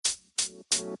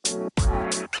Hello,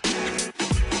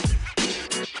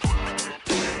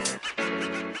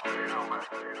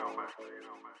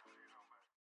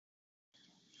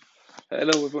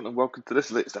 everyone, and welcome to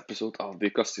this latest episode of the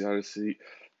Augusta IRC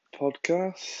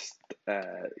podcast.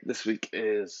 This week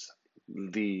is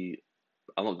I'm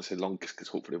not going to say longest because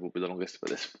hopefully it won't be the longest,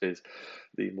 but this is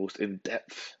the most in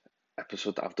depth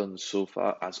episode that I've done so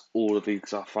far, as all the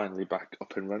leagues are finally back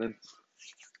up and running,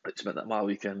 which meant that my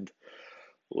weekend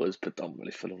was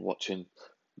predominantly full of watching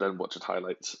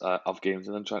highlights of games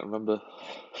and then trying to remember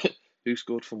who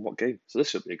scored from what game. So this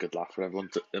should be a good laugh for everyone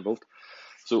involved.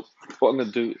 So what I'm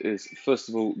going to do is, first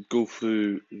of all, go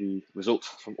through the results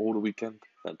from all the weekend,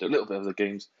 and do a little bit of the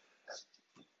games,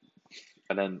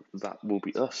 and then that will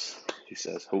be us, he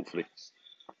says, hopefully.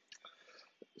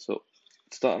 So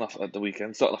starting off at the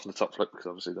weekend, starting off in the top flight, because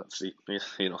obviously that's the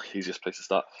easiest place to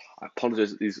start. I apologise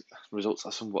that these results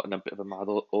are somewhat in a bit of a mad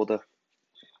order.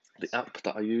 The app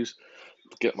that I use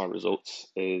to get my results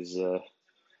is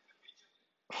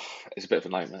it's a bit of a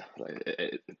nightmare.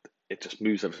 It just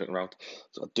moves everything around.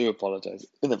 So I do apologise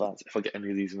in advance if I get any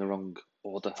of these in the wrong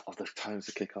order of the times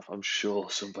to kick off. I'm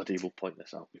sure somebody will point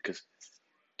this out because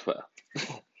Twitter.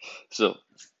 so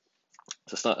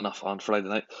starting off on Friday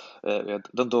night, we had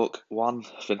Dundalk 1,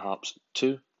 Finn Harps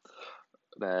 2.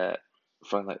 Friday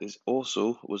night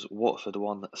was Waterford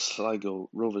 1,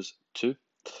 Sligo Rovers 2.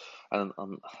 And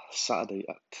on Saturday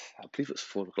I believe it's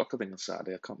 4 o'clock, I think on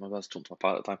Saturday, I can't remember, I was talking to my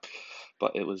partner at the time,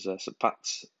 but it was St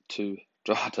Pat's 2,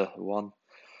 Drogheda 1,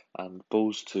 and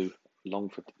Bowes 2,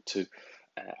 Longford 2.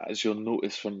 As you'll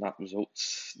notice from that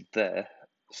results there,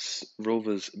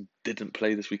 Rovers didn't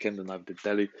play this weekend and neither did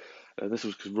Delhi. This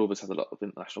was because Rovers had a lot of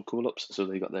international call-ups, so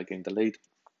they got their game delayed,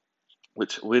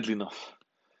 which weirdly enough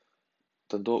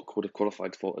Dundalk would have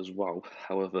qualified for as well.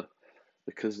 However,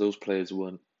 because those players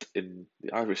weren't in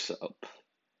the Irish setup,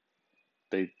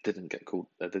 they didn't get called.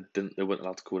 They weren't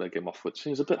allowed to call their game off, which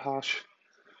seems a bit harsh.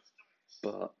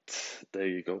 But there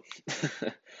you go.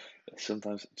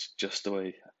 Sometimes it's just the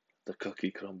way the cookie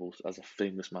crumbles, as a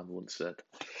famous man once said.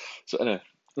 So anyway,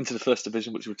 into the first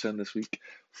division, which returned this week.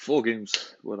 4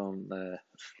 games were on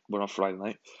Friday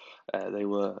night. They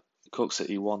were Cork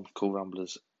City 1, Cove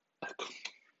Ramblers.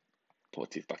 Put my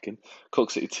teeth back in.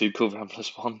 Cork City 2, Cove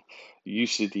Ramblers 1,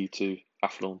 UCD 2,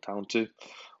 Athlone Town 2,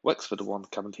 Wexford 1,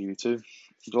 Cabinteely 2,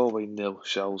 Galway 0,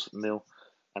 Shells 0,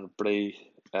 and Bray.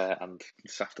 And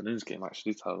this afternoon's game,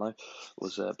 actually,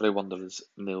 was Bray Wanderers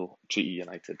 0, GE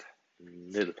United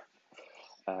 0.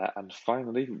 And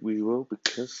finally, we will,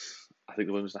 because I think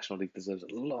the Women's National League deserves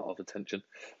a lot of attention.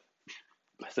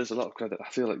 There's a lot of credit. I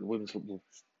feel like women's football,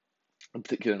 in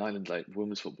particular in Ireland, like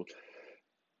women's football,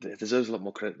 it deserves a lot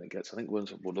more credit than it gets. I think women's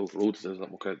football overall deserves a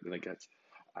lot more credit than it gets.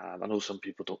 And I know some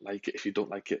people don't like it. If you don't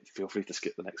like it, feel free to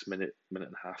skip the next minute and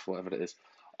a half, whatever it is.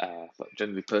 But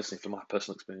generally, personally, from my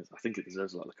personal experience, I think it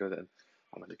deserves a lot of credit. And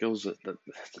I mean, the girls, the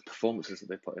performances that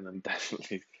they put in, and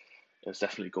it was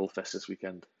definitely goal fest this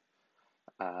weekend.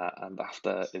 And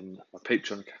after, in my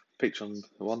Patreon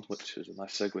one, which is a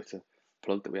nice segue to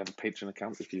plug that we have a Patreon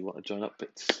account if you want to join up.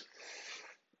 It's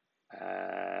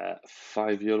 €5,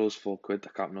 £4, I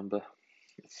can't remember.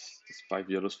 It's €5,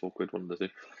 £4, one of the two.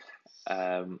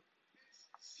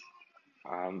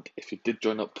 And if you did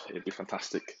join up, it'd be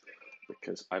fantastic,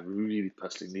 because I really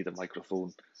personally need a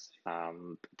microphone,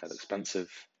 and they're expensive,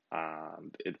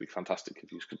 and it'd be fantastic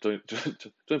if you could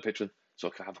join Patreon so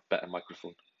I can have a better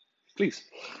microphone. Please.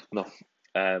 No.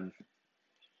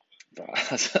 But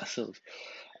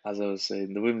as I was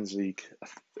saying, the Women's League,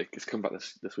 it's come back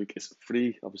this week. It's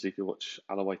free, obviously, if you watch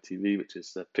Alawite TV, which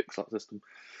is the Pixel system.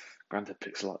 Granted,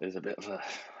 Pixel is a bit of a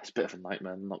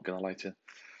nightmare, I'm not going to lie to you.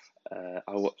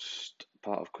 I watched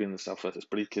part of Queen of the South versus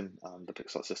Brecon, and the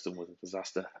Pixel system was a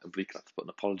disaster, and Brecon had to put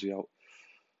an apology out.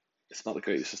 It's not the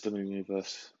greatest system in the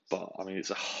universe, but I mean,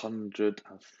 it's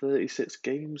 136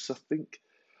 games, I think,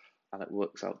 and it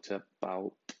works out to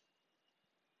about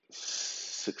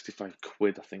 £65,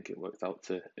 I think it worked out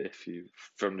to, if you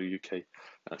from the UK,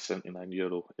 and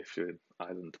 €79 if you're in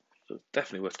Ireland. So it's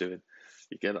definitely worth doing.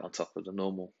 You get it on top of the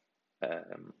normal.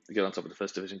 You get on top of the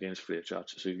first division games free of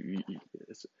charge. So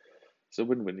it's a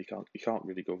win-win. You can't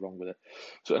really go wrong with it.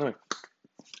 So anyway,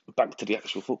 back to the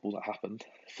actual football that happened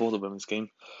for the women's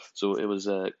game. So it was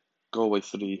Galway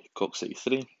 3, Cork City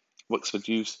 3, Wexford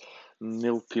Youth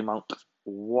 0, Peamount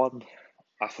 1,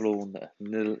 Athlone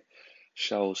 0,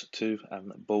 Shells 2,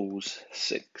 and Bowes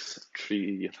 6,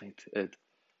 Treaty United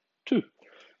 2.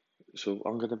 So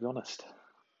I'm going to be honest,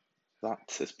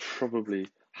 that is probably,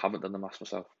 haven't done the maths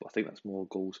myself, but I think that's more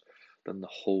goals than the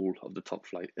whole of the top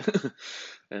flight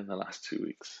in the last 2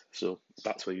 weeks. So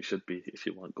that's where you should be if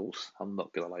you want goals. I'm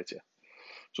not going to lie to you.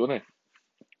 So anyway,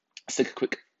 let's take a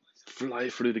quick fly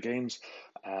through the games.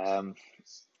 There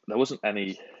wasn't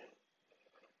any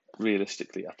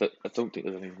realistically. I don't think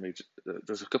there's any major.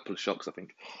 There's a couple of shocks. I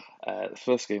think the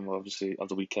first game, obviously, of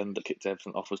the weekend that kicked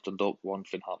everything off was Dundalk 1,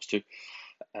 Finn Harps 2.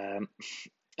 Um,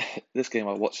 this game,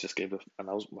 I watched this game, and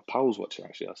my pal was watching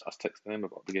actually. I was texting him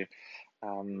about the game,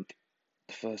 and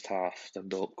the first half,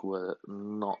 Dundalk were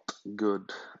not good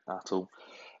at all.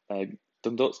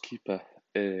 Dundalk's keeper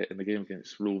in the game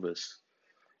against Rovers,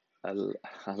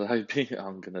 Alibi,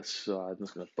 I'm just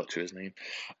gonna butcher his name.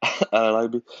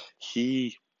 Alibi,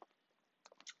 he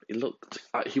he looked.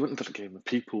 He went into the game, and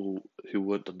people who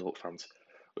weren't Dundalk fans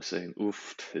were saying,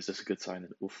 "Oof, is this a good signing?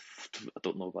 Oof, I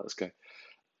don't know about this guy."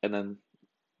 And then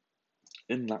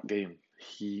in that game,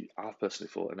 I personally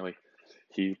thought anyway,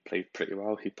 he played pretty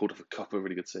well. He pulled off a couple of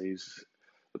really good saves.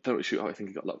 The penalty shootout, I think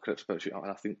he got a lot of credit for the penalty shootout,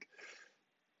 and I think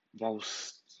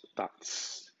whilst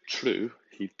that's true,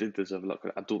 he did deserve a lot of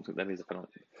credit. I don't think any of the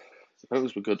penalties. The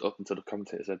penalties were good up until the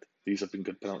commentator said these have been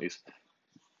good penalties.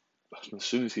 As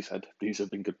soon as he said these have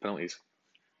been good penalties,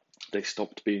 they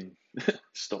stopped being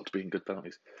good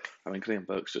penalties. I mean, Graham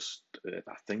Burke's just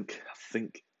I think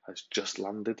has just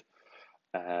landed.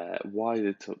 Why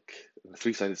they took in a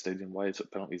three-sided stadium, why they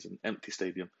took penalties in an empty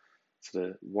stadium, so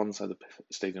the one side of the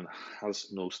stadium has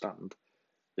no stand,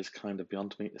 is kind of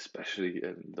beyond me, especially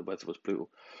the weather was brutal.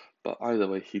 But either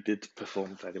way, he did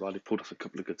perform very well. He pulled off a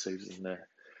couple of good saves in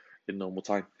normal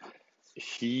time.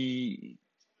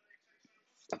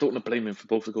 I don't want to blame him for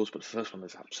both the goals, but the first one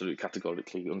is absolutely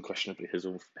categorically, unquestionably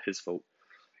his fault.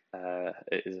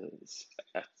 It is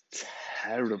a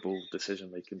terrible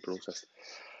decision-making process.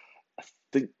 I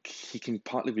think he can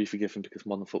partly be forgiven because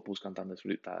modern football's gone down this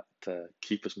route that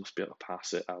keepers must be able to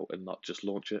pass it out and not just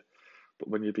launch it. But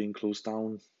when you're being closed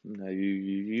down,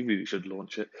 you really should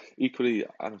launch it. Equally,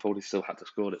 Adam Foley still had to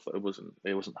score it, but it wasn't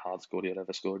the hardest goal he had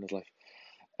ever scored in his life.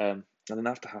 And then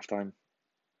after halftime,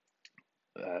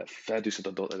 fair dues to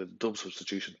Dundalk, they did a double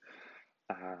substitution.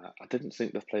 I didn't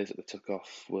think the players that they took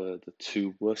off were the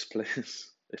two worst players,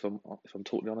 if I'm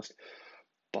totally honest.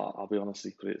 But I'll be honest,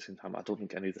 equally at the same time, I don't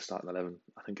think any of the starting 11.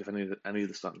 I think if any of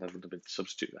the starting 11 had been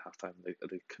substituted at halftime,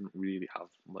 they couldn't really have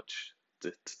much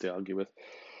to argue with.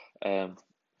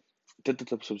 Did the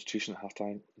double substitution at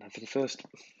halftime, and for the first,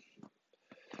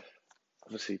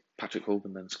 obviously Patrick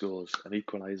Hogan then scores an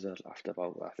equaliser after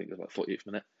I think it was about 48th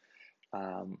minute.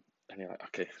 And you're like,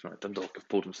 okay, right, Dundalk have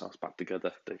pulled themselves back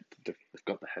together. They've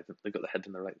got the head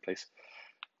in the right place,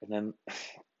 and then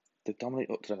they dominate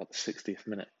up to about the 60th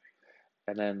minute.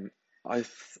 And then I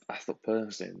thought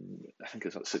personally, I think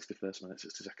it's like 61st minute,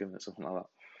 62nd minute, something like that.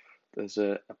 There's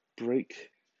a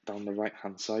break down the right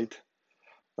hand side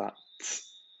that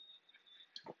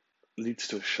leads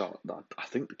to a shot that I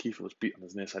think the keeper was beat on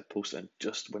his near side post and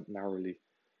just went narrowly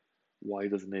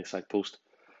wide of the near side post.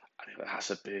 And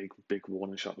that's a big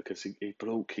warning shot because he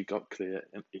broke, he got clear,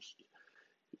 and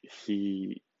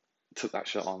he took that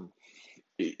shot on.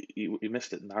 He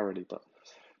missed it narrowly, but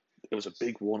it was a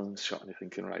big warning shot, and you're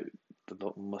thinking, right,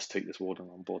 the must take this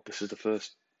warning on board. This is the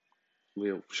first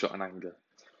real shot in anger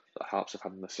that Harps have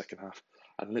had in the second half.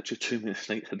 And literally 2 minutes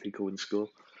later, they go and score,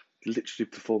 literally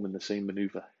performing the same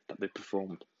manoeuvre that they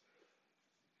performed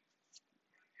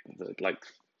like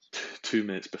 2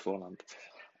 minutes beforehand.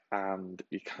 And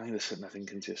you kind of sitting there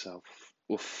thinking to yourself,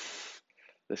 "Oof,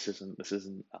 this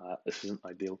isn't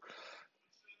ideal."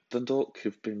 Dundalk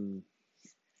have been,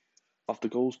 of the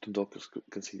goals Dundalk has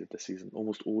conceded this season,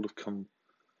 almost all have come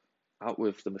out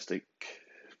with the mistake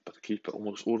by the keeper.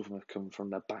 Almost all of them have come from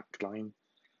their back line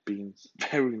being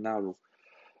very narrow,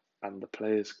 and the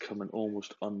players coming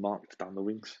almost unmarked down the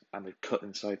wings, and they cut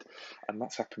inside, and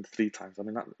that's happened 3 times. I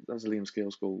mean, that was Liam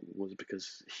Scales' goal was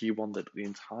because he wandered the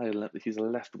entire length. He's a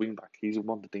left wing back. He's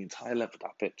wandered the entire length of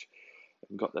that pitch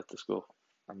and got there to score,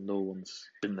 and no one's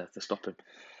been there to stop him.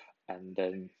 And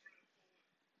then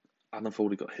Adam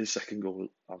Foley got his second goal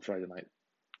on Friday night,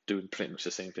 doing pretty much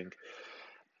the same thing.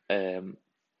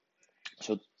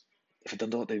 So for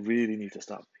Dundalk, they really need to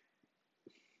start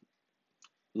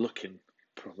looking.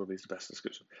 Probably is the best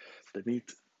description. They've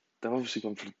obviously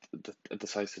gone for a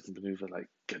decisive manoeuvre, like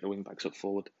get the wing backs up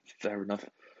forward. Fair enough.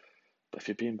 But if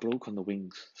you're being broke on the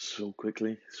wings so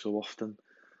quickly, so often,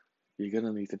 you're going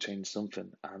to need to change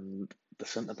something. And the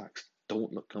centre backs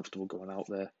don't look comfortable going out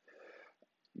there.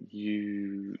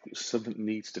 Something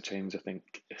needs to change, I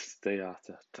think, if they are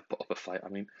to put up a fight. I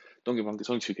mean, don't get me wrong, it's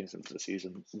only 2 games into the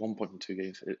season. 1 point in 2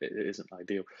 games, it isn't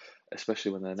ideal,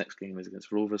 especially when their next game is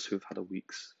against Rovers, who've had a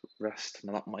week's rest.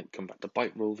 Now that might come back to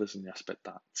bite Rovers in the aspect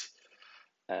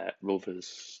that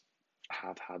Rovers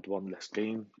have had one less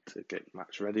game to get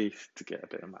match ready, to get a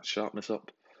bit of match sharpness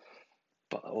up.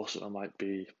 But also, it might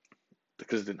be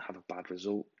because they didn't have a bad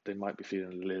result, they might be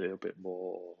feeling a little bit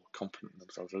more confident in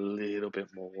themselves, a little bit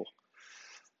more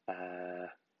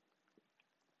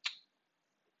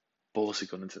ballsy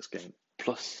going into this game.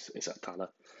 Plus, it's at Tala.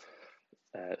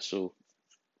 So,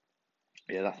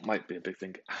 yeah, that might be a big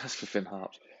thing. As for Finn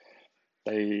Harps,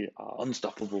 they are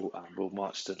unstoppable and will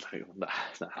march to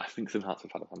I think Finn Harps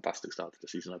have had a fantastic start to the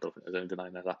season. I don't think there's any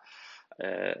denying that.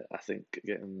 I think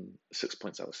getting 6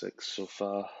 points out of 6 so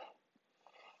far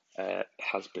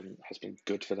has been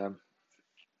good for them.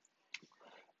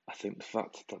 I think the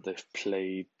fact that they've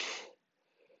played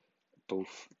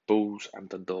both Bulls and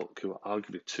Dundalk, who are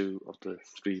arguably two of the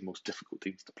three most difficult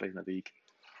teams to play in the league,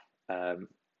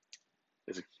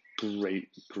 is a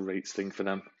great thing for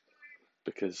them,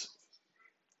 because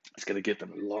it's going to give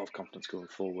them a lot of confidence going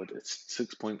forward. It's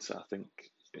 6 points that I think,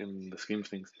 in the scheme of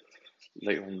things,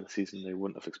 later on in the season they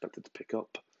wouldn't have expected to pick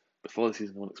up. Before the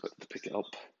season, they wouldn't expect to pick it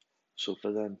up. So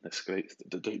for them, it's great.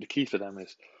 The key for them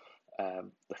is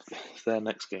their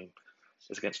next game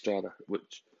is against Strada,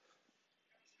 which,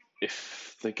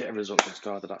 if they get a result against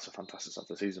Strada, that's a fantastic start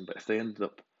to the season. But if they ended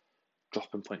up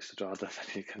dropping points to Strada,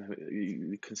 then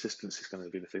the consistency is going to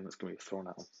be the thing that's going to be thrown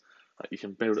at them. Like, you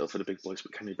can build it up for the big boys,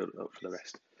 but can you build it up for the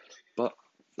rest? But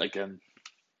again,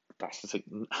 that's to take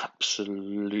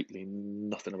absolutely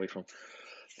nothing away from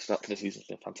the start to the season. Has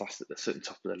been fantastic. They're sitting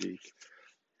top of the league.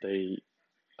 They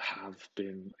have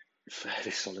been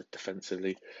fairly solid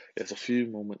defensively. There's a few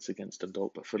moments against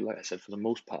Dundalk, but like I said, for the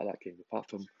most part of that game, apart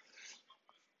from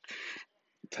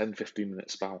 10-15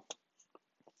 minute spell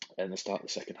in the start of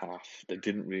the second half, they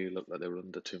didn't really look like they were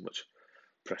under too much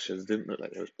pressure. They didn't look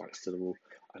like they were backs to the wall.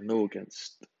 I know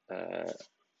against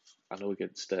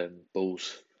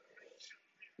Bulls,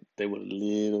 they were a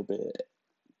little bit.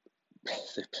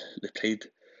 They played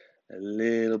a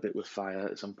little bit with fire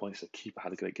at some points. The keeper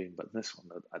had a great game, but in this one,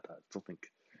 I don't think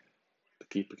the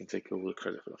keeper can take all the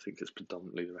credit for it. I think it's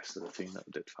predominantly the rest of the team that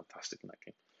did fantastic in that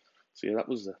game. So yeah, that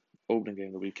was the opening game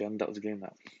of the weekend. That was a game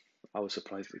that I was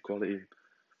surprised at the quality, and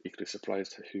equally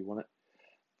surprised at who won it.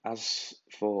 As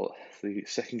for the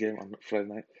second game on Friday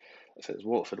night, I said it was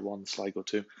Waterford 1, Sligo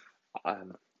 2.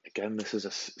 Again, this is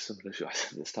a similar issue. I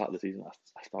said at the start of the season,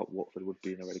 I thought Watford would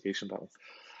be in a relegation battle.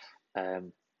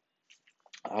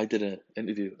 I did an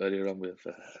interview earlier on with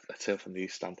a Tale from the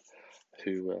East Stand,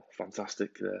 who were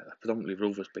fantastic, predominantly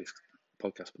Rovers-based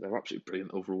podcast, but they're absolutely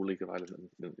brilliant overall League of Ireland.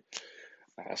 And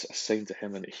I was saying to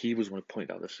him, and he was one who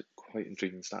pointed out this quite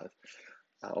intriguing stat,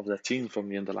 of their team from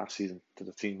the end of last season to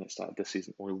the team that started this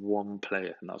season, only one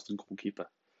player, and that was the goalkeeper,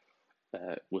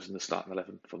 was in the starting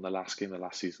 11 from the last game of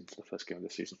last season to the first game of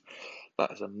this season.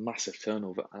 That is a massive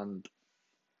turnover, and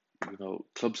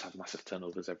clubs have massive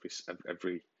turnovers every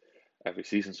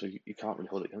season, so you can't really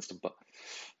hold it against them. But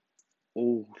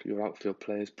all your outfield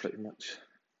players pretty much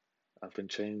have been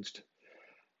changed.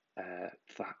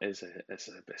 That is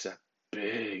a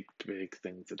big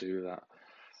thing to do that.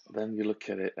 Then you look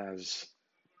at it as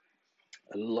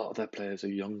a lot of their players are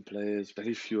young players.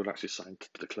 Very few are actually signed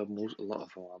to the club. A lot of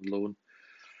them are on loan,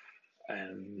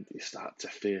 and you start to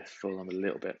fear for them a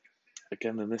little bit.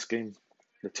 Again, in this game,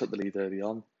 they took the lead early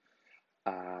on,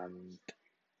 and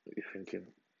you're thinking,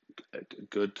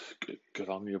 good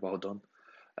on you, well done.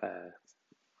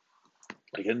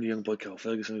 Again, the young boy Carl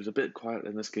Ferguson was a bit quieter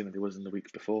in this game than he was in the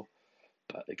week before,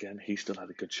 but again, he still had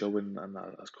a good showing, and I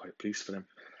was quite pleased for him.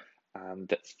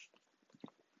 And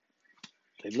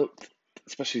they looked,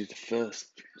 especially the first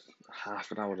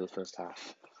half an hour of the first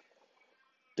half,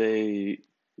 they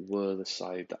were the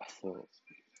side that I thought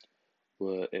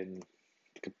were in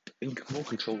more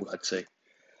control, I'd say,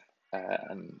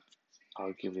 and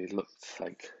arguably looked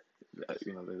like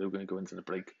they were going to go into the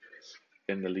break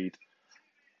in the lead.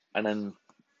 And then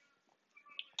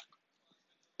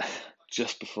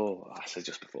just before, it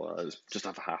was just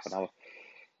after half an hour,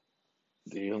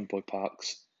 the young boy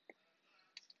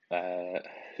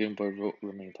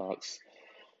Romain Parks.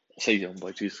 I say young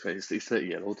boy, Jesus Christ, he's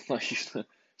 30-year-old. He's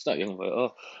not young boy at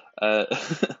all.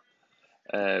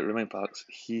 Romain Parks,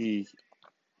 he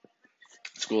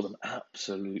scored an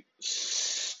absolute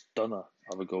stunner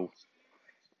of a goal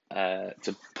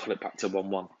to pull it back to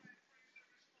 1-1.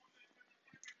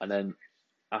 And then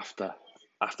after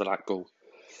that goal,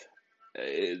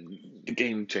 the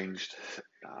game changed,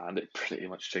 and it pretty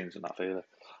much changed in that favour.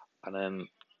 And then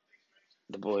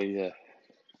the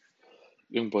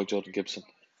young boy Jordan Gibson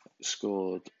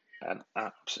scored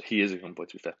he is a young boy,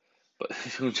 to be fair, but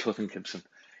young Jordan Gibson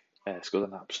scored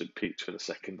an absolute peach for the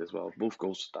second as well. Both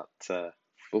goals that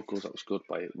were scored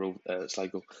by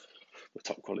Sligo with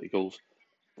top quality goals.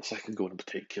 The second goal in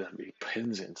particular, he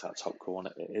pins it into that top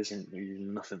corner. It isn't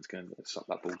nothing's going to stop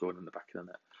that ball going in the back of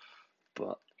the net.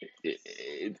 But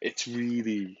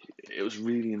it was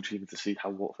really intriguing to see how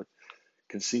Watford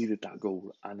conceded that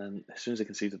goal, and then as soon as they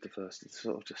conceded the first, it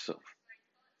sort of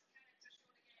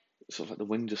like the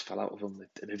wind just fell out of them.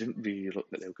 They didn't really look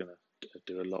like they were going to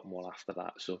do a lot more after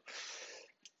that. So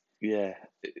yeah,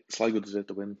 Sligo deserved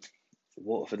the win.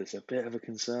 Waterford is a bit of a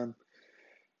concern,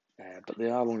 but they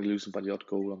are only losing by the odd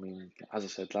goal. I mean, as I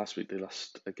said last week, they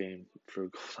lost a game for a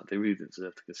goal that they really didn't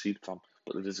deserve to concede from,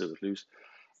 but they deserve to lose.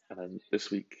 And then this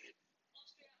week,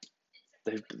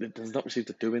 they've not received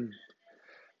a doing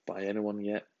by anyone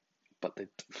yet, but they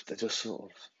just sort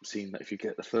of seen that if you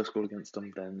get the first goal against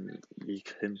them, then you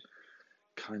can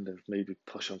kind of maybe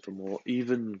push on for more.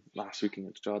 Even last week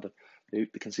against Jada, they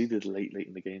conceded late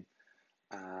in the game,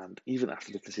 and even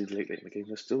after they conceded late in the game,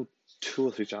 there's still two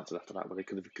or three chances after that where they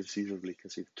could have conceivably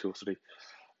conceded two or three.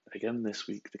 Again this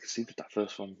week, they conceded that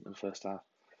first one in the first half.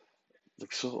 They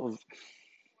sort of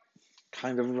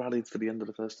kind of rallied for the end of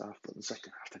the first half, but in the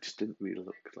second half, they just didn't really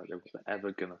look like they were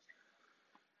ever gonna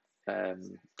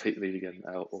take the lead again,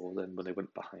 or then when they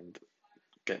went behind,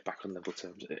 get back on level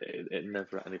terms. It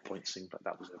never at any point seemed like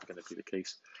that was ever going to be the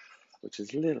case, which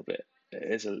is a little bit.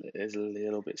 It is a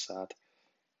little bit sad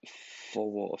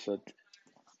for Waterford,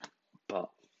 but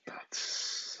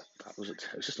it was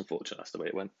just unfortunate. That's the way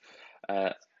it went.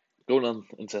 Going on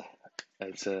into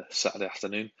Saturday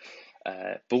afternoon,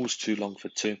 Bulls 2,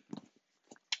 Longford 2.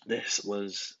 This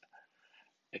was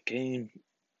a game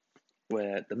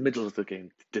where the middle of the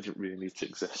game didn't really need to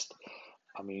exist.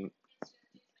 I mean,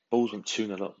 Bulls went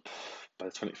 2-0 up by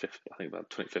the 25th, I think about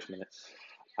the 25th minute,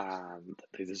 and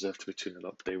they deserved to be 2-0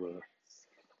 up. They were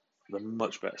the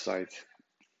much better side.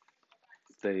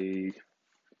 They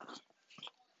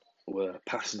were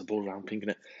passing the ball around, pinging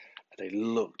it. They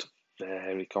looked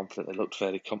very confident. They looked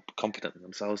very competent in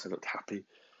themselves. They looked happy,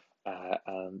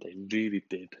 and they really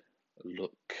did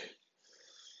look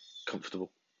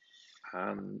comfortable.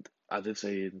 And I did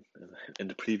say in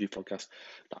the preview podcast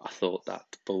that I thought that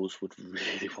Bulls would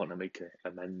really want to make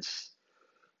amends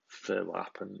for what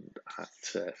happened at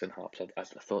Finn Harps. I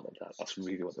thought that's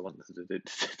really what they wanted to do.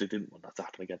 They didn't want that to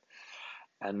happen again.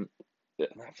 And in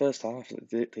that first half,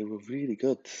 they were really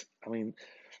good. I mean,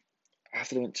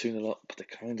 after they went 2-0 up, they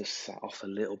kind of sat off a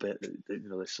little bit.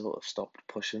 They sort of stopped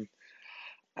pushing.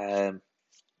 But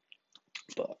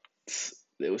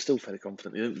they were still fairly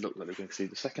confident. They didn't look like they were going to see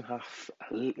the second half.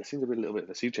 There seemed to be a little bit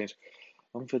of a sea change.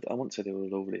 Longford, I wouldn't say they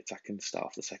were overly attacking the start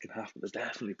of the second half, but they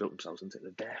definitely built themselves into it.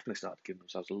 They definitely started giving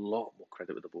themselves a lot more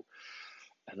credit with the ball.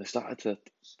 And they started to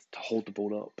hold the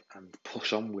ball up and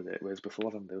push on with it, whereas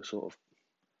before them they were sort of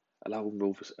allowing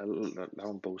Bulls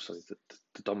to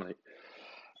dominate.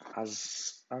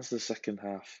 As the second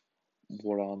half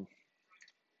wore on,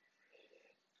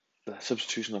 the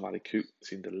substitution of Ali Coote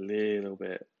seemed a little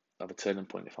bit of a turning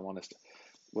point, if I'm honest.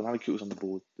 When Ali Coote was on the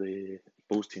board, the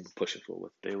Bulls team were pushing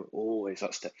forward. They were always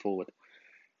that step forward.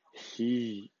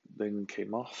 He then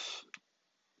came off,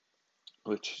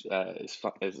 which is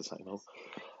something else.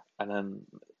 And then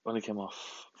when he came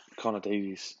off, Connor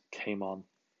Davies came on,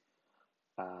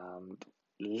 and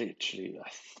literally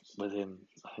within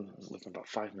about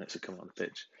 5 minutes of coming on the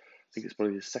pitch, I think it's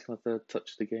probably his second or third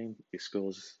touch of the game, he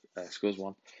scores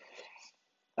one,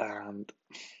 and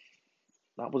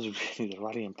that was really the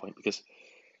rallying point because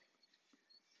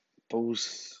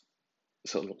Bulls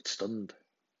sort of looked stunned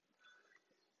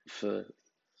for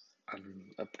a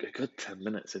good 10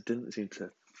 minutes. It didn't seem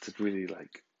to really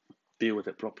deal with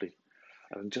it properly,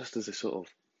 and just as they sort of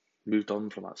moved on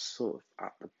from that, sort of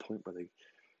at the point where they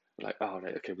were like, oh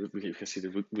right, okay, we can see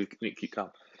we need to keep calm.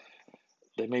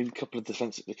 They made a couple of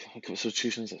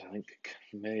substitutions that I think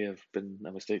may have been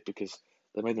a mistake because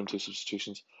they made them 2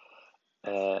 substitutions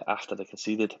after they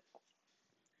conceded.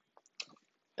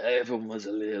 Everyone was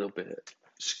a little bit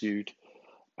skewed,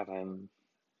 and then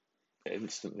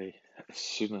instantly, as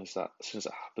soon as that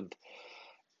happened,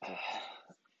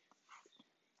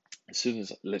 as soon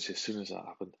as that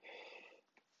happened,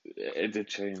 it did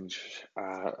change.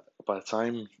 By the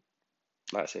time,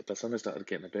 like I say, by the time they started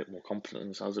getting a bit more confident in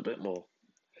themselves, a bit more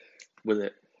with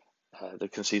it, they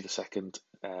conceded the second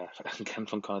again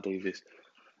from Connor Davies,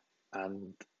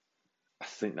 and I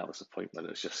think that was the point where it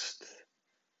was just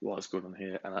what's going on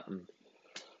here. And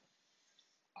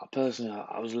I personally,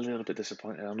 I was a little bit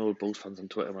disappointed. I know Bulls fans on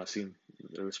Twitter, when I seen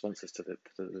the responses to the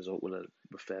result, were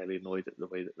fairly annoyed at the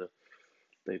way that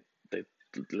they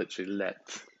literally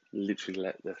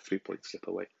let the 3 points slip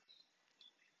away.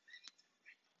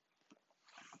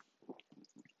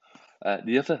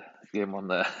 The other game on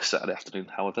the Saturday afternoon,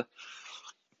 however,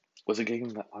 was a game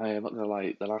that I am not gonna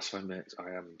lie. The last 5 minutes,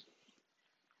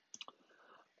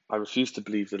 I refuse to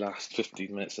believe the last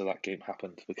 15 minutes of that game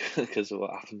happened because of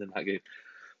what happened in that game.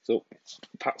 So,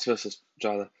 Pats versus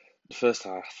Jada, the first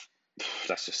half,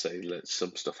 let's just say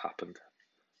some stuff happened.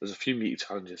 There's a few meaty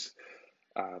challenges,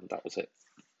 and that was it.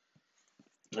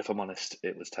 If I'm honest,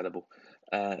 it was terrible.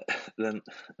 Uh, then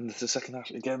in the second half,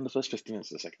 again, the first 15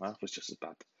 minutes of the second half was just as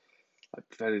bad. Like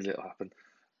very little happened,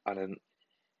 and then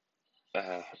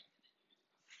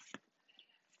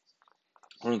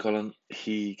Ron Cullen,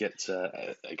 he gets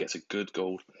a good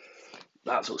goal.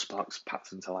 That sort of sparks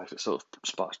Pats into life. It sort of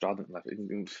sparks Jordan into life.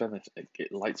 In fairness,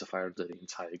 it lights a fire under the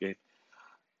entire game.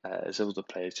 As all the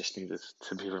players just needed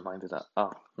to be reminded that,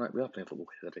 oh, right, we are playing football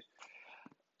here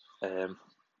today.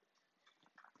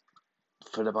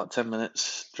 For about 10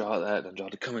 minutes, then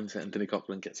Jordan come into it, and Danny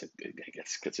Coughlin gets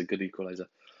a good equaliser,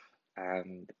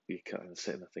 and you kind of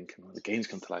sitting there thinking, well, the game's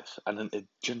come to life, and then it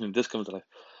genuinely does come to life.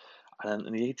 And then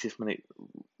in the 80th minute,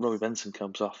 Robbie Benson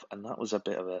comes off, and that was a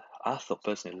bit of I thought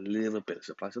personally, a little bit of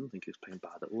surprise. I don't think he was playing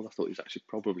bad at all. I thought he was actually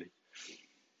probably,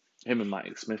 him and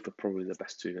Matty Smith were probably the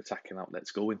best two attacking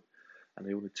outlets going, and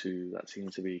the only two that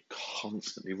seemed to be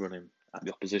constantly running at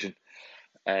the opposition.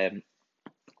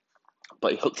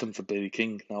 But he hooked him for Billy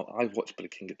King. Now, I've watched Billy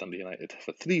King at Dundee United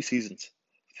for 3 seasons,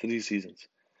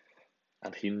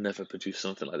 and he never produced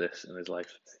something like this in his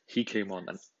life. He came on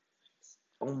and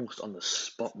almost on the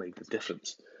spot made the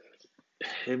difference.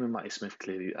 Him and Matty Smith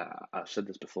clearly, I've said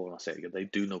this before and I'll say it again, they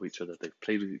do know each other. They've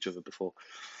played with each other before.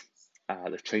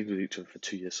 They've trained with each other for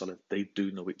 2 years solid. They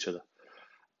do know each other.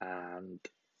 And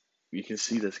you can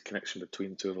see there's a connection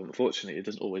between the two of them. Unfortunately, it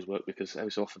doesn't always work because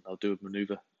every so often they'll do a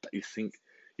manoeuvre that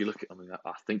you look at them and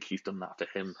I think he's done that to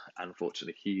him. And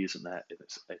unfortunately, he isn't there.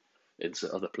 It's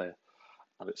the other player.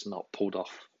 And it's not pulled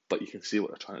off. But you can see what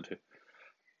they're trying to do.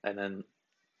 And then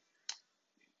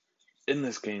in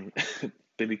this game,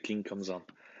 Billy King comes on.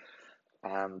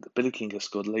 And Billy King has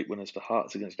scored late winners for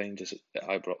Hearts against Rangers at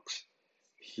Ibrox.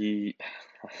 He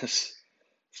has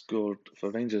scored for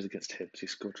Rangers against Hibs. He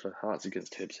scored for Hearts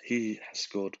against Hibs. He has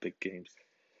scored big games.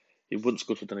 He wouldn't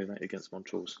score for Dundee United against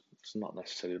Montrose. It's not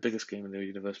necessarily the biggest game in the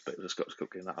universe, but it was a Scottish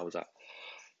Cup game that I was at.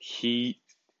 He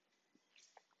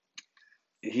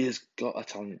has got a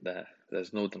talent there.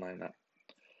 There's no denying that.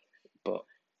 But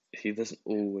he doesn't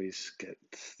always get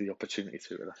the opportunity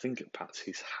to. And I think at Pats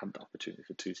he's had the opportunity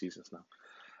for 2 seasons now.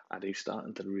 And he's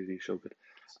starting to really show good.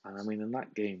 And I mean, in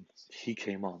that game, he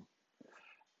came on,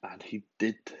 and he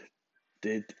did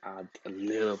add a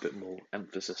little bit more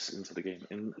emphasis into the game,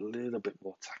 and a little bit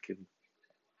more attacking,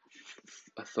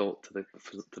 I thought, to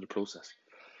the process.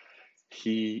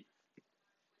 He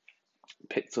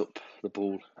picked up the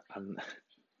ball and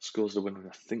scores the winner.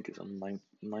 I think it's on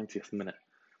 90th minute.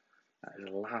 It's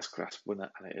a last grasp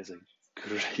winner, and it is a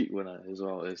great winner as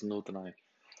well. There's no denying.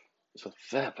 So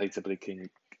fair play to Billy King.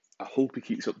 I hope he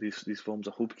keeps up these forms.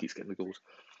 I hope he keeps getting the goals.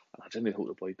 And I genuinely hope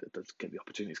the boy does get the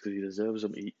opportunities because he deserves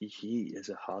them. He is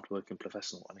a hard-working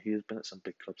professional, and he has been at some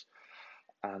big clubs.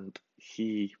 And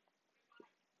he,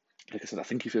 like I said, I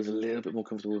think he feels a little bit more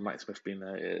comfortable with Mike Smith being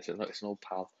there. It's an old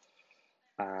pal.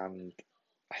 And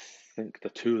I think the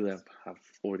two of them have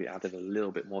already added a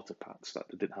little bit more to Pats that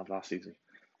they didn't have last season,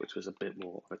 which was a bit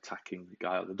more of attacking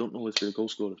guy. They don't always be the goal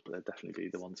scorers, but they'll definitely be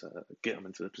the ones that get them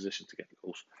into the position to get the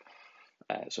goals.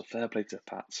 So fair play to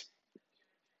Pats.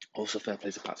 Also fair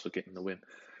play to Pats for getting the win.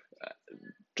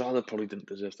 Drogheda probably didn't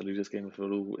deserve to lose this game if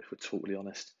we're totally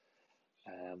honest.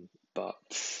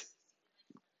 But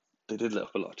they did let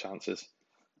up a lot of chances.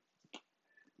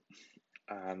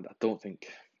 And I don't think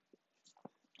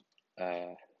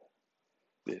they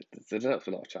let up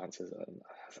a lot of chances. And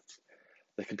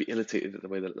they can be irritated at the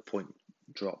way that the point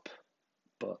drop,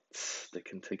 but they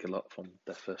can take a lot from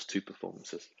their first two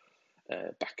performances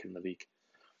back in the league.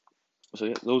 So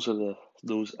yeah, those are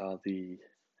the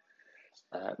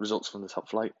results from the top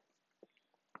flight.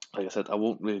 Like I said, I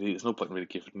won't really. There's no point in really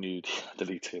giving you the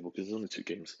league table because there's only 2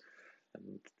 games,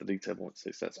 and the league table won't say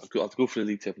stats. I'll go through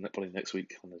the league table probably next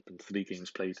week when there's been 3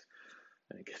 games played,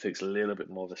 and it takes a little bit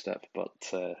more of a step, but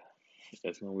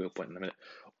there's no real point in a minute.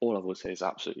 All I would say is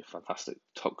absolutely fantastic.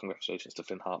 Top congratulations to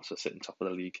Finn Harps for sitting top of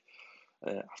the league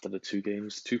after the 2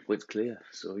 games, 2 points clear.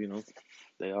 So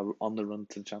they are on the run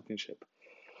to the championship.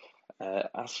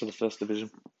 As for the first division,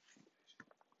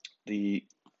 the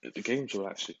games were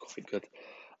actually quite good.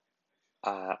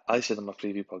 I said in my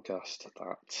preview podcast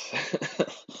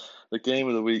that the game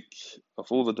of the week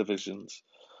of all the divisions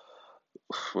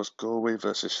was Galway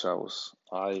versus Shells.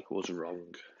 I was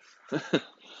wrong.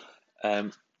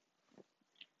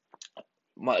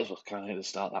 Might as well kind of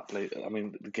start that play. I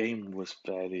mean, the game was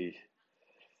very.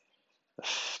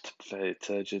 very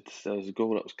turgid. There was a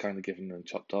goal that was kind of given and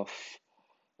chopped off.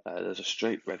 There's a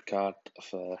straight red card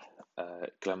for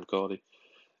Glenn McCauley.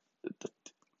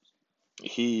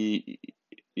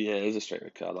 Yeah, it is a straight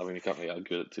red card. I mean, you can't really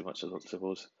argue it too much, I don't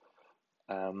suppose.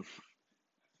 It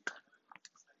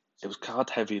was card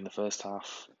heavy in the first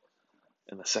half.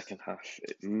 In the second half,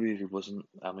 it really wasn't.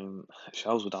 I mean,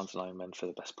 Shells were down to 9 men for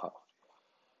the best part.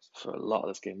 For a lot of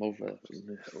this game, over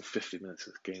 50 minutes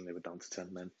of the game, they were down to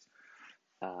 10 men.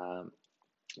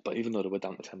 But even though they were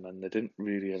down to 10 men, they didn't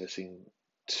really ever seem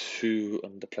too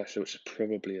under pressure, which is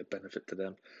probably a benefit to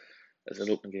them, as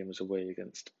their opening game was away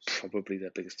against probably their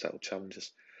biggest title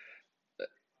challengers.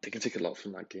 They can take a lot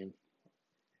from that game.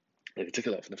 They can take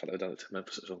a lot from the fact that they're down to 10 men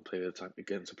for such a long period of time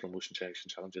against the promotion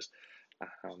challenges,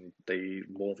 and they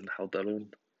more than held their own.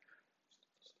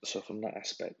 So from that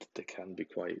aspect, they can be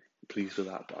quite pleased with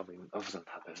that. But I mean, other than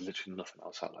that, there's literally nothing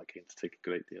else out of that game to take a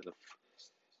great deal of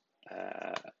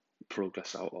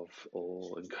progress out of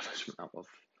or encouragement out of,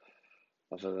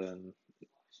 other than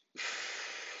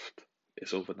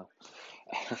it's over now.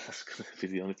 That's going to be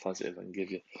the only positive I can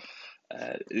give you.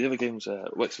 The other games,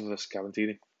 Wexford vs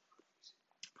Caventini.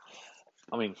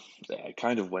 I mean, it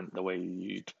kind of went the way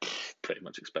you'd pretty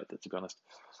much expect it, to be honest.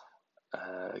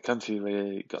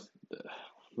 Caventini got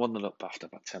 1-0 up after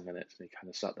about 10 minutes, and he kind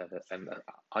of sat there, and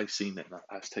I seen it, and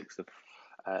I texted him.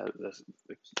 There's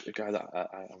a guy that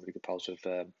I'm really good pals with,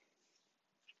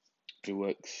 who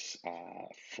works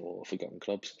for Forgotten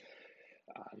Clubs,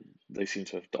 and they seem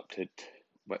to have adopted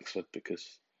Wexford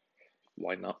because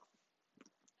why not?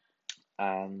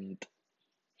 And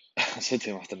I said to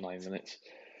him after 9 minutes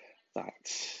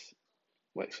that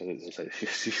Wexford, as I said,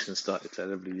 your season started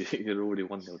terribly. You're already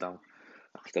 1-0 down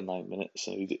after 9 minutes.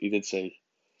 So he did say,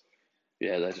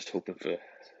 yeah, they're just hoping for.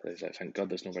 He's like, thank God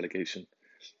there's no relegation.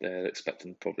 They're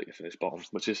expecting probably to finish bottom,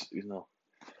 which is,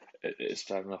 it's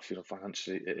fair enough.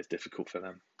 Financially, it is difficult for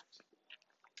them.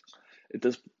 It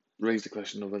does raise the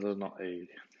question of whether or not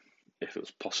if it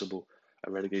was possible,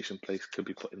 a relegation place could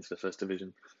be put into the first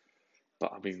division.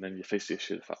 But I mean, then you face the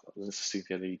issue of the fact that this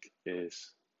senior league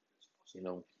is,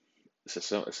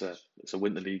 it's a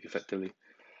winter league effectively.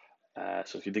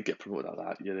 So if you did get promoted out of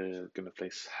that, you're going to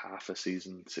face half a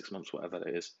season, 6 months, whatever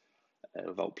it is,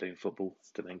 without playing football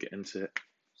to then get into it.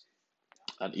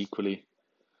 And equally,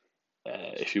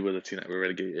 if you were the team that were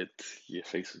relegated, you're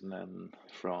facing them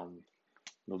from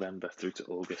November through to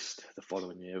August the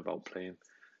following year without playing.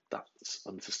 That's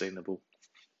unsustainable,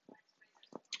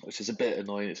 which is a bit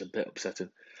annoying. It's a bit upsetting,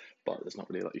 but there's not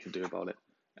really a lot you can do about it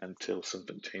until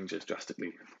something changes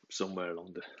drastically somewhere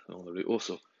along the route.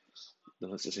 Also, the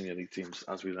Munster Senior League teams,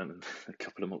 as we learned a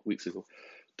couple of weeks ago,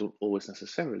 don't always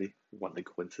necessarily want to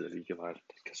go into the League of Ireland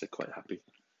because they're quite happy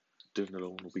doing their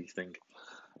own wee thing.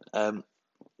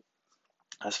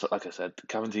 As for, like I said,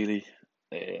 Caventini,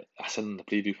 I said in the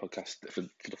preview podcast for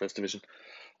the first division,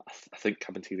 I think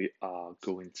Caventini are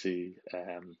going to,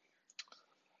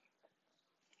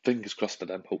 fingers crossed for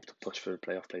them, hope to push for a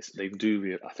playoff place. They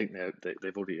do. I think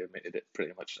they've already admitted it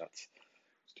pretty much that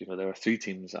there are 3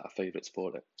 teams that are favourites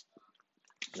for it,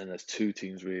 and then there's 2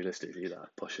 teams realistically that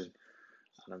are pushing,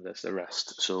 and then there's the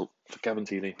rest. So for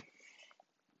Caventini,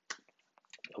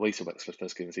 away to Wexford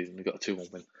first game of the season, they got a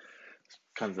 2-1 win. It's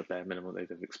kind of the bare minimum they'd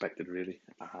have expected, really.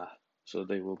 So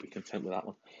they will be content with that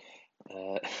one.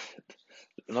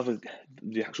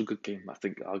 The actual good game, I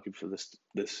think, argued for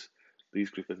these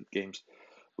group of games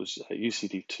was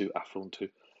UCD 2, Athlone 2.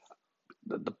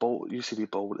 The UCD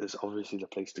Bowl is obviously the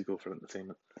place to go for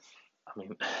entertainment. I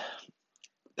mean,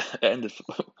 it ended,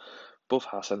 both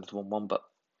halves ended 1-1, but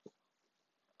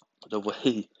the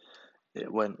way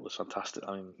it went was fantastic.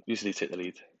 I mean, UCD take the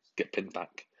lead, get pinned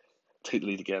back, take the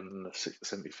lead again in the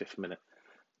 75th minute,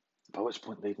 by which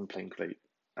point they've been playing great.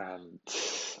 And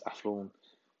Athlone,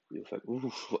 you was like,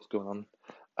 ooh, what's going on?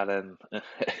 And then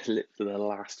literally the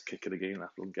last kick of the game,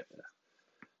 Athlone get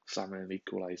slamming an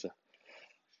equaliser.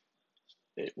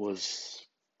 It was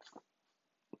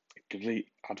a great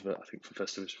advert, I think, for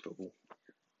First Division football.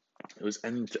 It was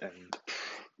end to end,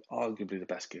 arguably the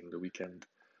best game of the weekend,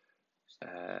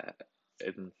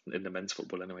 in the men's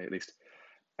football anyway, at least.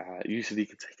 UCD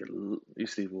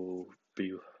will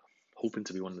be hoping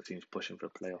to be one of the teams pushing for a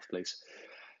playoff place.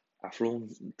 Athlone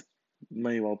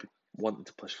may well be wanting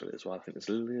to push for it as well. I think it's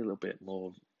a little bit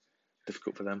more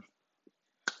difficult for them,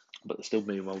 but they still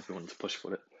may well be wanting to push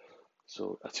for it.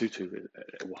 So a 2-2,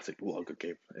 what a good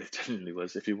game it genuinely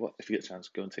was. If you get a chance,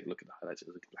 go and take a look at the highlights.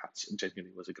 It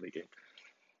genuinely was a great game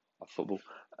of football.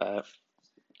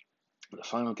 The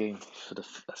final game the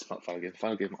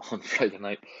final game on Friday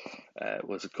night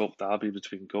was a Cork derby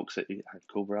between Cork City and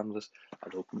Cobh Ramblers. I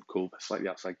know Cobh slightly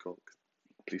outside Cork,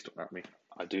 Please don't at me.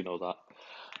 I do know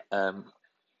that.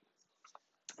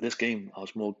 This game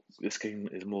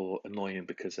is more annoying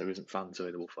because there isn't fans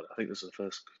available for it. I think this is the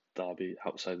first derby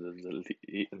outside of in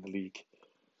the league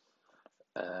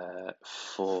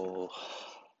for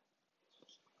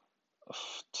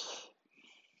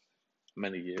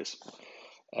many years.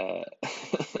 I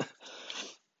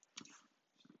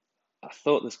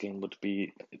thought this game would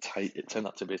be tight. It turned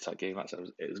out to be a tight game.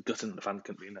 Actually, it was gutting the fans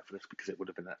couldn't be in there for this because it would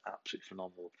have been an absolutely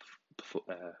phenomenal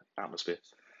atmosphere.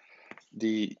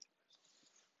 The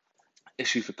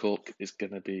issue for Cork is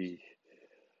going to be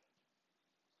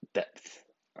depth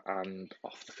and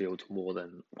off the field more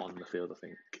than on the field. I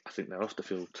think their off the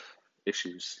field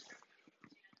issues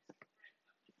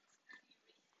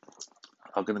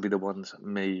are going to be the ones that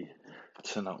may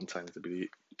turn out in time to be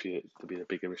the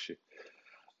bigger issue.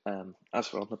 As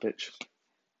for on the pitch,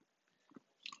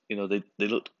 they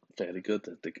looked fairly good.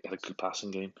 They had a good passing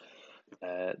game.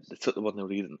 They took the 1-0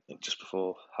 lead just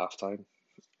before half time,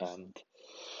 and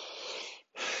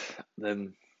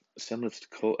then similar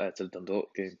to the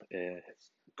Dundalk game,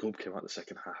 Cork came out the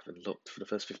second half and looked for the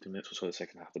first 15 minutes or so of the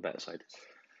second half the better side.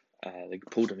 They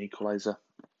pulled an equaliser,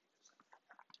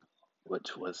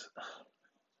 which was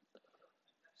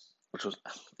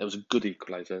a good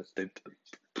equaliser. They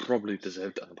probably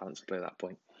deserved it on the balance of play at that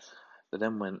point. They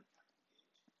then went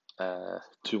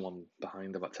 2-1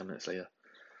 behind about 10 minutes later,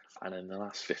 and in the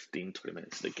last 15-20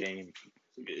 minutes of the game,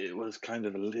 it was kind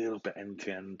of a little bit end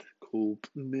to end. Cool,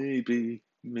 maybe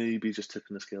just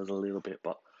tipping the scales a little bit,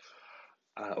 but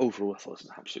overall I thought it was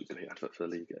an absolute great advert for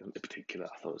the league. In particular,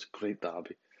 I thought it was a great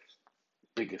derby.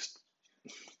 Biggest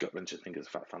gut-wrenching thing is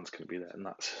the fact fans couldn't be there, and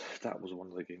that was one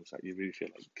of the games that you really feel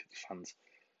like fans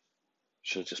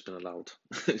should have just been allowed.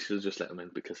 Should have just let them in,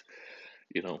 because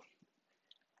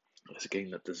it's a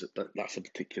game that's a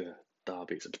particular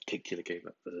derby. It's a particular game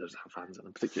that deserves to have fans, and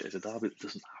in particular, it's a derby that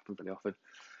doesn't happen very often.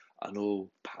 I know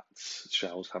Pat's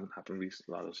shells haven't happened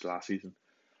recently. That was last season,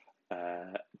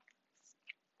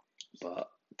 but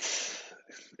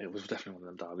it was definitely one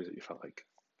of them derbies that you felt like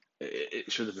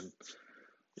it should have been.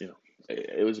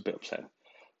 It was a bit upsetting,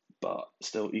 but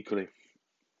still, equally,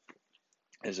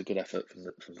 it's a good effort from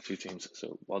the two teams.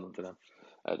 So well done to them.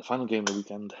 The final game of the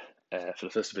weekend for the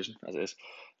first division, as it is,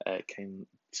 came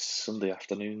Sunday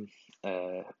afternoon.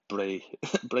 Bray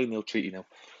 0, Treaty 0.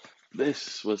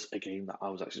 This was a game that I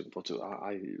was actually looking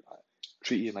forward to.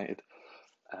 Treaty United.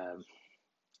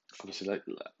 Obviously,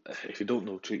 if you don't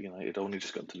know, Treaty United only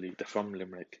just got into the league. They're from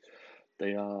Limerick.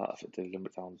 They are the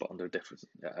Limerick Town, but under a different.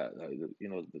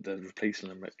 They're replacing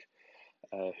Limerick,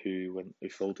 who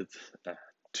folded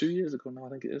 2 years ago now. I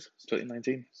think it is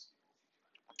 2019,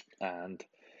 and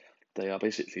they are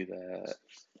basically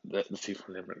the team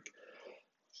from Limerick.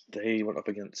 They went up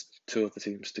against two other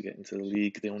teams to get into the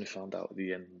league. They only found out at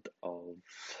the end of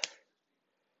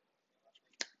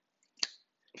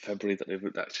February that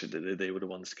they were the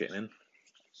ones getting in.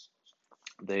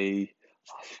 They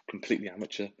are completely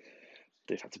amateur.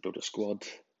 They've had to build a squad,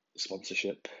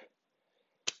 sponsorship,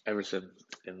 everything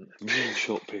in a really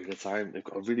short period of time. They've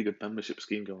got a really good membership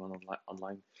scheme going on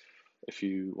online. If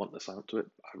you want to sign up to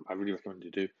it, I really recommend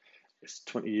you do. It's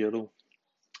 €20,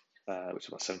 which is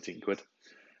about 17 quid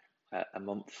a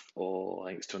month, or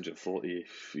I think it's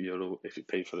 €240 if you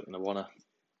pay for it in Awana.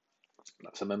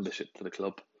 That's a membership to the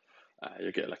club.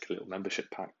 You'll get like a little membership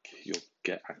pack. You'll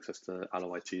get access to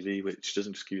Alloy TV, which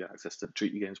doesn't just give you access to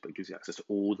Treaty games, but it gives you access to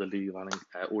all the League of Ireland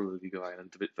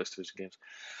First Division games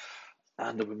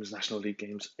and the Women's National League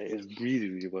games. It is really,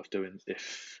 really worth doing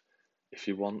if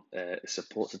you want. It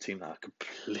supports a team that are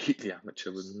completely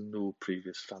amateur with no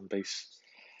previous fan base.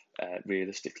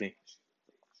 Realistically,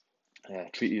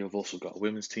 Treaty have also got a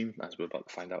women's team, as we're about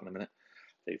to find out in a minute.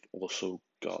 They've also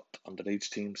got underage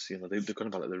teams. They've gone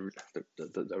about it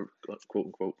the quote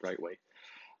unquote right way.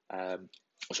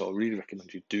 So I really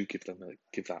recommend you do give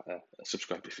that a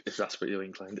subscribe if that's what you're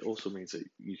inclined. It also means that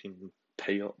you can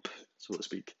pay up, so to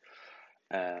speak,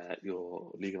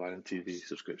 your League of Ireland TV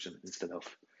subscription instead of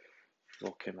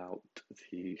forking out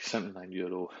the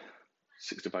 €79,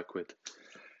 65 quid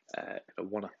in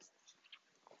Awana.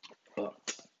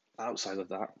 But outside of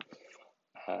that,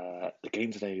 the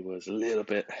game today was a little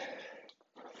bit,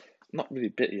 not really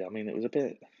bitty. I mean, it was a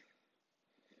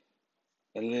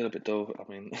little bit dull. I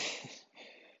mean,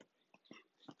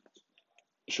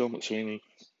 Sean McSweeney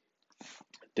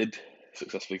did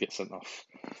successfully get sent off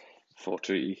for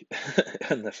Treaty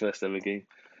in their first ever game.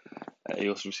 He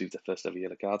also received their first ever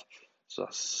yellow card, so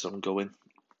that's some going.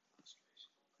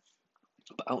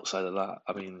 But outside of that,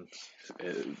 I mean,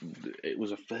 it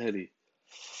was a fairly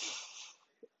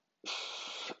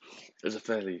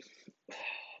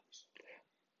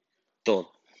done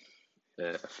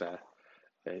affair.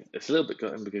 It's a little bit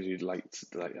gutting because you'd liked,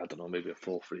 like, I don't know, maybe a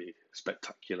 4-3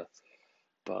 spectacular,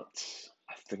 but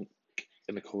I think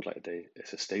in a cold light of day,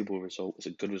 it's a stable result. It's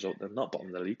a good result. They're not bottom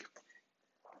of the league.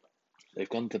 They've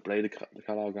gone to Bray. The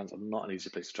Carlisle Grounds are not an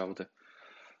easy place to travel to.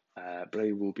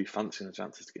 Bray will be fancying the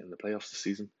chances to get in the playoffs this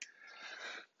season.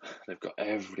 They've got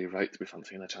every right to be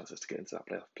fancying their chances to get into that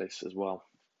playoff place as well.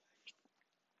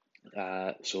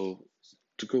 So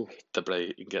to go to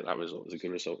Bray and get that result is a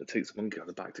good result. It takes the monkey on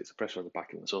the back, takes the pressure on the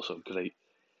back, and it's also great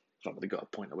the fact that they got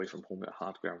a point away from home at a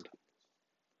hard ground.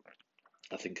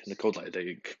 I think in the cold light of day,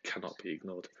 it cannot be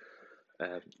ignored.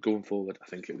 Going forward, I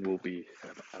think it will be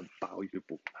a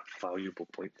valuable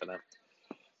point for them.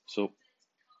 So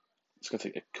it's going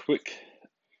to take a quick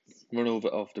run over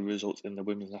of the results in the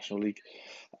Women's National League.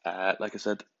 Like I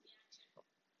said,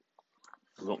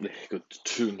 we won't really go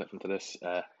too in depth into this,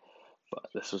 but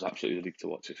this was absolutely the league to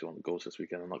watch if you want the goals this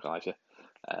weekend. I'm not going to lie to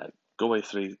you. Galway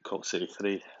 3, Cork City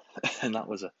 3, and that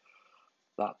was a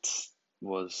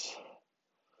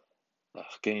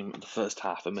game. The first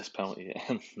half, a missed penalty,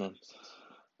 and then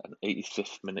an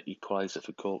 85th minute equaliser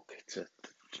for Cork to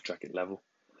drag it level,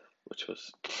 which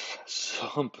was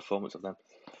some performance of them.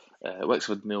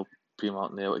 Wexford 0,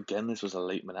 Peamount 0. Again, this was a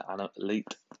late winner and a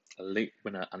late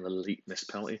missed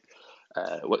penalty.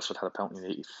 Wexford had a penalty in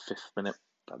the 85th minute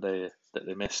that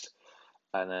they missed,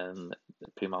 and then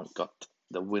Peamount got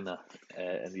the winner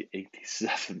in the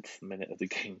 87th minute of the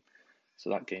game. So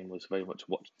that game was very much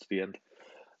watched to the end.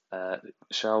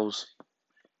 Shells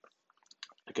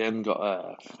again got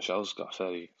a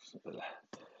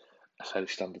fairly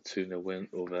standard 2-0 win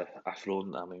over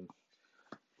Athlone. I mean,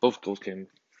 both goals came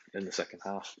in the second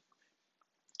half.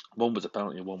 One was a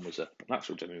penalty and one was an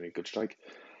actual genuinely good strike.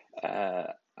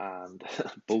 And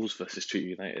Bulls versus Treaty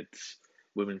United's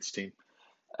women's team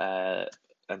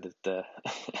ended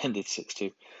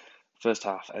 6-2. First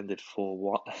half ended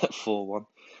 4-1.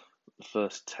 The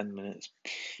first 10 minutes,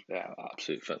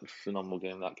 absolutely phenomenal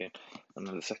game, that game. And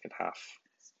then the second half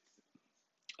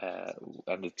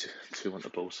ended 2-1 to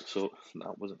Bulls. So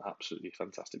that was an absolutely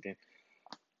fantastic game.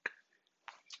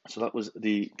 So that was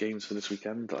the games for this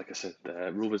weekend. Like I said,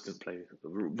 Rovers didn't play.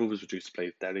 Rovers were due to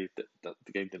play Derry. The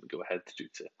game didn't go ahead due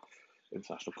to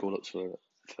international call-ups for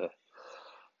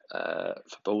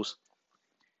Bulls.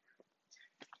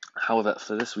 However,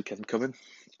 for this weekend coming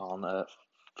on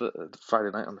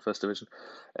Friday night on the First Division,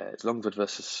 it's Longford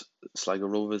versus Sligo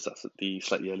Rovers. That's at the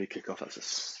slightly early kickoff. That's at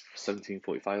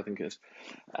 17:45, I think it is.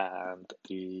 And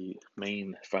the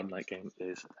main Friday night game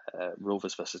is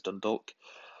Rovers versus Dundalk.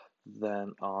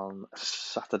 Then on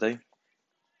Saturday,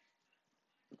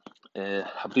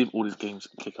 I believe all these games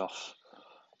kick off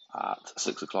at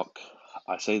 6 o'clock.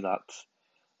 I say that,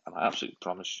 and I absolutely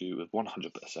promise you with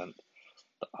 100%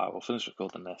 that I will finish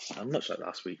recording this, and much like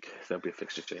last week, there'll be a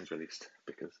fixture change released,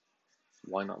 because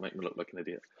why not make me look like an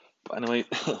idiot? But anyway,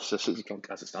 so 6 o'clock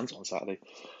as it stands on Saturday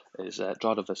is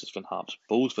Drogheda versus Finn Harps,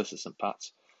 Bulls versus St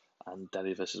Pat's, and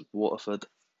Derry versus Waterford.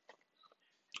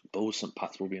 Bulls St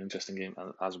Pat's will be an interesting game,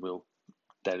 and as will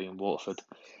Derry and Waterford.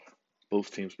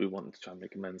 Both teams will be wanting to try and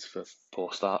make amends for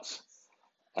poor starts.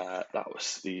 That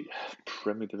was the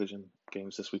Premier Division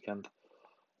games this weekend.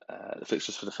 The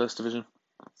fixtures for the First Division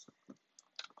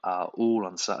are all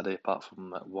on Saturday, apart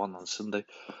from one on Sunday,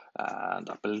 and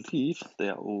I believe they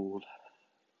are all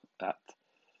at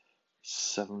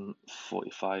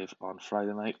 7:45 on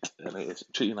Friday night. And it is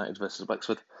Treaty United versus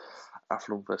Wexford,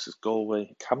 Athlone versus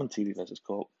Galway, Cabinteely versus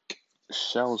Cork,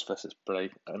 Shells versus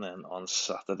Bray, and then on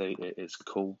Saturday it is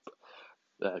Cove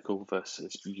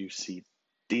versus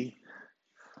UCD.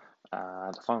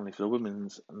 And finally, for the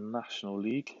Women's National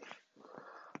League,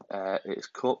 it is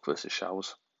Cork versus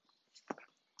Shells.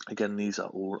 Again, these are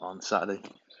all on Saturday.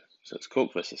 So it's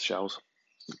Cork versus Shells,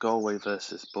 Galway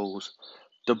versus Bulls,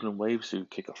 Dublin Waves, who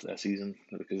kick off their season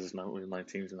because there's no only 9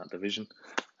 teams in that division,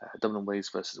 Dublin Waves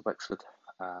versus Wexford,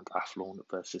 and Athlone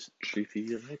versus Treaty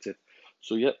United.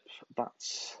 So, yep,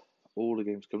 that's all the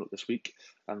games coming up this week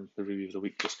and the review of the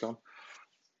week just gone.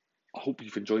 I hope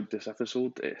you've enjoyed this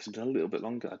episode. It's been a little bit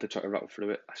longer. I did try to rattle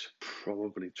through it. I should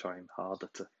probably try harder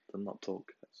to not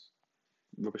talk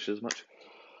rubbish as much.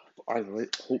 But either way,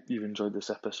 hope you've enjoyed this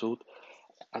episode.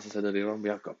 As I said earlier on, we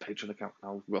have got a Patreon account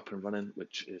now. We're up and running,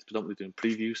 which is predominantly doing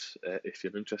previews. If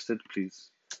you're interested, please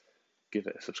give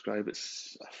it a subscribe.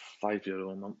 It's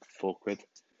 €5 a month, £4.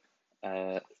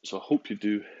 So I hope you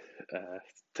do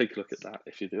take a look at that.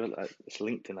 If you do, it's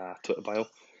linked in our Twitter bio.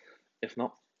 If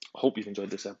not, hope you've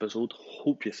enjoyed this episode.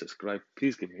 Hope you subscribe.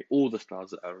 Please give me all the stars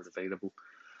that are available.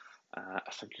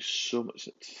 Thank you so much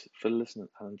for listening.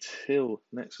 And until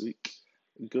next week,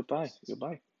 goodbye.